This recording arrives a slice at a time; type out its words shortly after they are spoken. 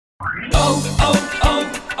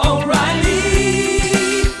O'Reilly!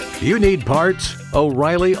 You need parts?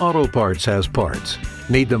 O'Reilly Auto Parts has parts.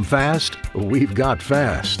 Need them fast? We've got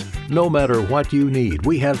fast. No matter what you need,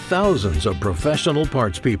 we have thousands of professional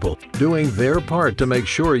parts people doing their part to make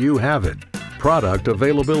sure you have it. Product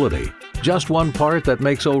availability. Just one part that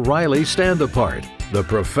makes O'Reilly stand apart. The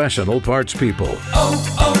professional parts people.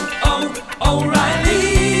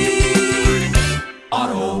 O'Reilly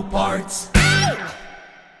Auto Parts.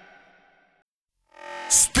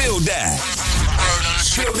 Spill that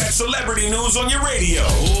celebrity news on your radio.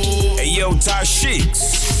 Hey, yo, Tashiks,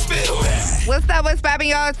 spill that. What's poppin',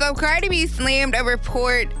 y'all? So Cardi B slammed a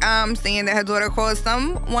report saying that her daughter called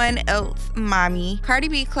someone else mommy. Cardi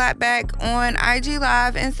B clapped back on IG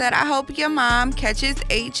Live and said, I hope your mom catches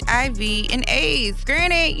HIV and AIDS.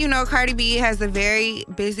 Granted, you know, Cardi B has a very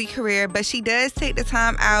busy career, but she does take the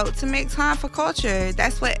time out to make time for culture.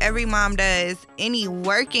 That's what every mom does. Any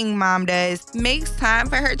working mom does. Makes time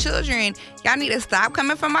for her children. Y'all need to stop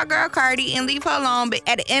coming for my girl Cardi and leave her alone. But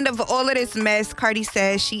at the end of all of this mess, Cardi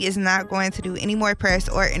says she is not going to do any more press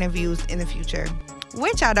or interviews in the future,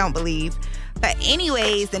 which I don't believe. But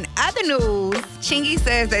anyways, in other news, Chingy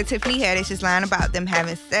says that Tiffany Haddish is lying about them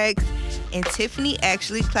having sex, and Tiffany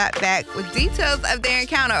actually clapped back with details of their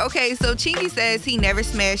encounter. Okay, so Chingy says he never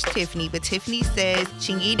smashed Tiffany, but Tiffany says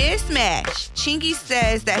Chingy did smash. Chingy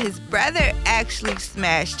says that his brother actually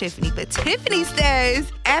smashed Tiffany, but Tiffany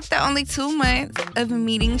says after only 2 months of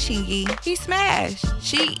meeting Chingy, he smashed.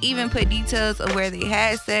 She even put details of where they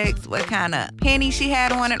had sex, what kind of panties she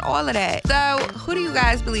had on, and all of that. So who do you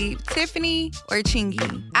guys believe, Tiffany or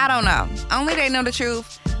Chingy? I don't know. Only they know the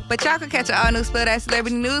truth. But y'all can catch an all-new Spill That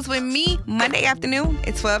Celebrity News with me Monday afternoon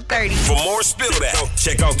at 12:30. For more Spill That,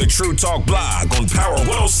 check out the True Talk blog on Power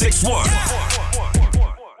 1061.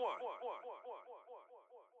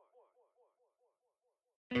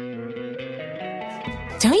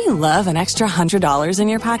 Don't you love an extra $100 in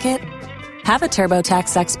your pocket? Have a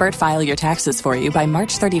TurboTax expert file your taxes for you by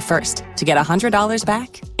March 31st to get $100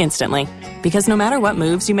 back instantly. Because no matter what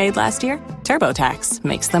moves you made last year, TurboTax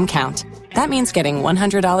makes them count. That means getting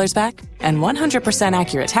 $100 back and 100%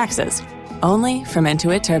 accurate taxes, only from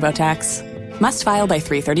Intuit TurboTax. Must file by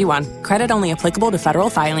 3/31. Credit only applicable to federal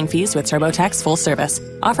filing fees with TurboTax full service.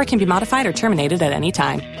 Offer can be modified or terminated at any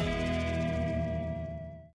time.